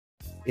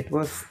it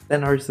was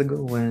 10 hours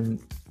ago when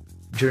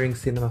during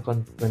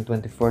CinemaCon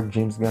 2024,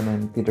 James Gunn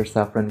and Peter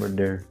Safran were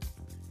there.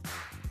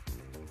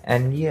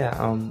 And yeah,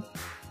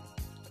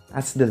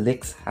 as the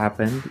leaks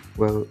happened,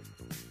 well,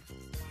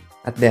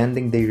 at the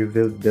ending they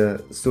revealed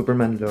the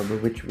Superman logo,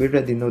 which we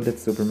already know that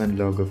Superman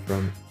logo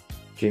from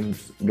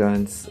James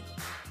Gunn's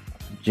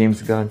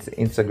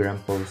Instagram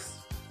post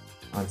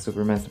on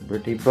Superman's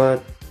birthday.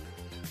 But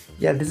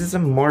yeah, this is a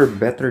more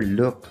better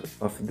look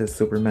of the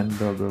Superman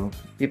logo.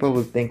 People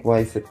will think, why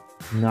is it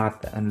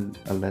not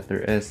a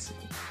letter S?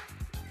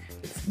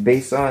 It's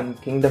based on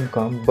Kingdom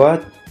Come,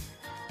 but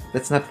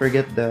let's not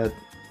forget that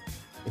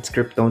it's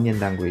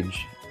Kryptonian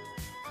language.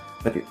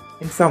 But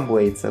in some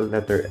way, it's a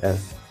letter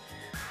S.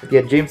 But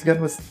yeah, James Gunn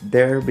was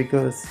there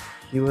because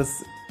he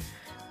was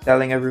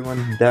telling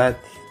everyone that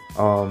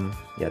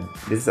yeah,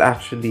 this is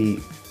actually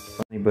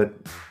funny, but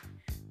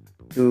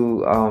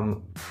to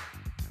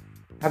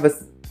have a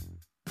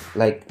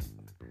like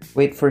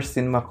wait for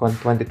CinemaCon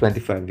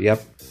 2025.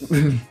 Yep.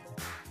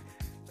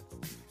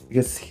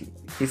 Because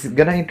he's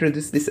gonna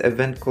introduce this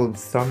event called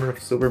Summer of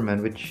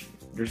Superman, which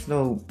there's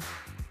no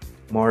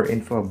more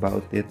info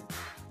about it.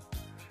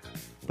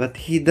 But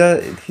he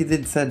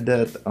did said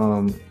that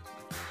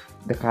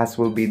the cast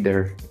will be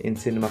there in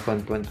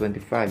CinemaCon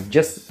 2025.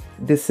 Just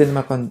this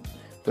CinemaCon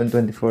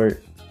 2024,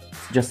 it's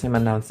just him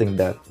announcing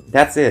that.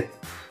 That's it.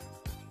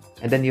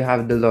 And then you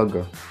have the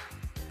logo.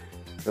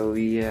 So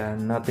yeah,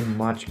 nothing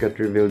much got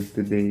revealed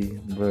today,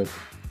 but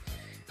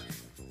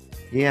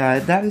yeah,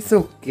 that is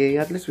okay.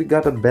 At least we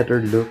got a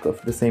better look of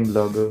the same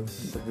logo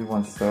that we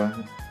once saw.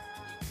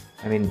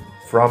 I mean,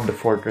 from the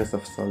Fortress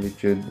of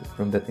Solitude,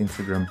 from that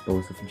Instagram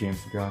post of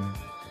James Gunn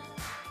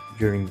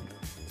during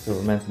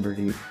Superman's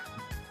birthday.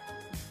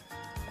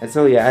 And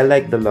so yeah, I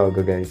like the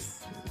logo, guys.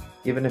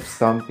 Even if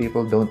some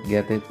people don't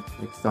get it,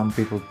 like some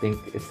people think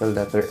it's a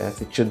letter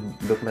S, it should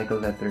look like a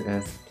letter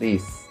S.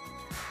 Please,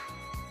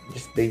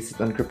 just base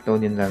it on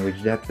Kryptonian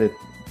language. That's it.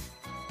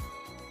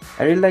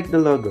 I really like the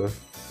logo.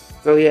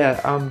 So yeah,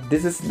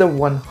 this is the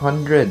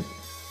 100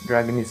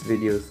 Dragon News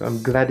video. So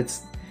I'm glad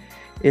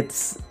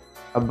it's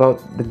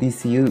about the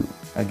DCU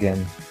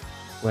again.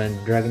 When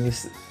Dragon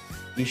News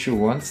issue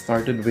 1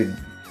 started with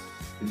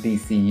the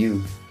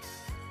DCU,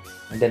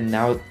 and then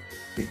now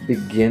it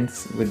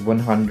begins with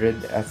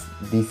 100 as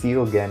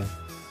DCU again.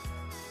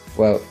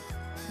 Well,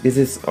 this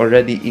is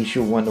already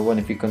issue 101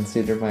 if you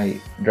consider my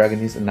Dragon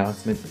News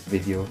announcement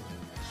video.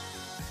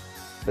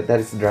 But that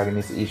is Dragon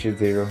News issue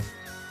 0.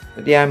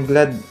 But yeah, I'm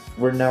glad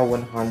we're now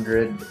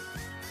 100.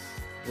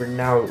 We're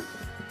now,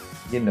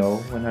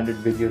 100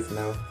 videos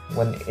now.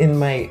 When in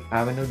my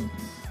Amino,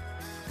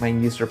 my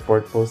news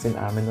report post in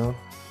Amino,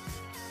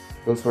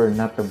 those were,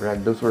 not to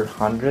brag, those were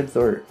hundreds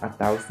or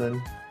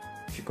 1,000.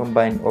 If you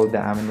combine all the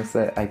Aminos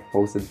that I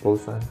posted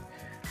posts on.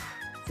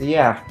 So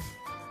yeah,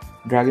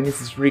 Dragon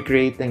is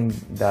recreating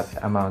that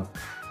amount.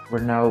 We're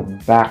now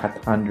back at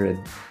 100.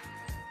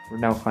 We're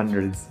now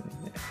hundreds.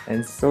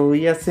 And so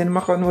yeah,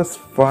 CinemaCon was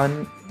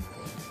fun.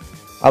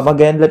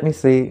 Again, let me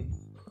say,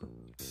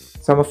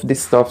 some of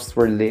these stuffs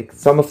were leaked.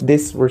 Some of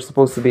this were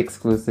supposed to be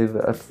exclusive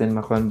at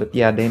CinemaCon, but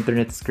yeah, the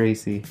internet is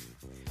crazy.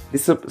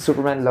 This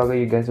Superman logo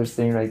you guys are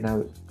seeing right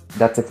now,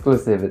 that's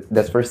exclusive.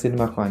 That's for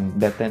CinemaCon.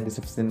 That tent is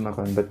of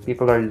CinemaCon, but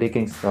people are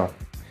leaking stuff,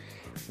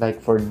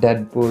 like for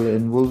Deadpool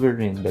and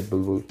Wolverine.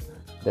 Deadpool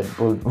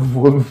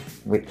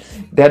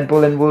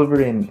and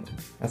Wolverine,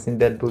 as in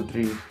Deadpool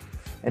 3,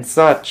 and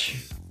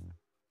such.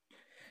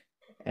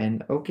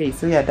 And okay,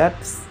 so yeah,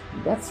 that's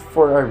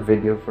for our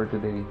video for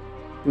today.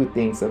 2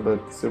 things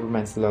about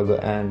Superman's logo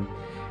and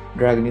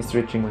Dragon is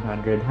reaching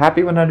 100.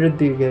 Happy 100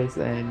 to you guys,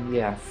 and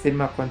yeah,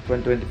 CinemaCon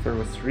 2024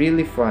 was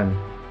really fun.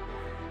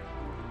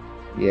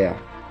 Yeah.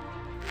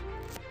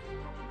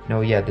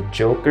 No, yeah, the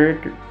Joker,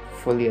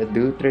 Fully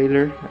Ado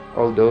trailer,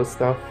 all those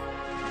stuff.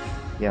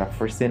 Yeah,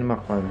 for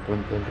CinemaCon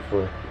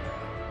 2024.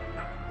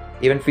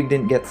 Even if we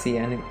didn't get to see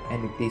any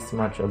tease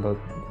much about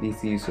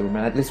DCU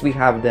Superman, at least we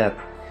have that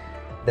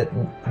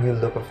new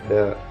look of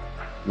the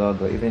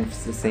logo, even if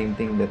it's the same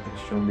thing that was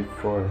shown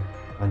before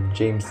on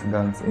James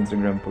Gunn's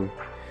Instagram post.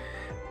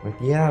 But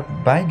yeah,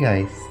 bye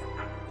guys,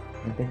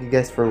 and thank you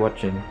guys for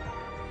watching.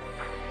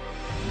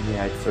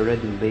 Yeah, it's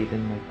already late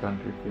in my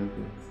country,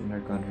 Philippines, in our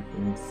country,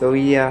 Philippines. So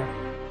yeah,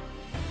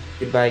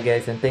 goodbye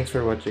guys, and thanks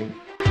for watching.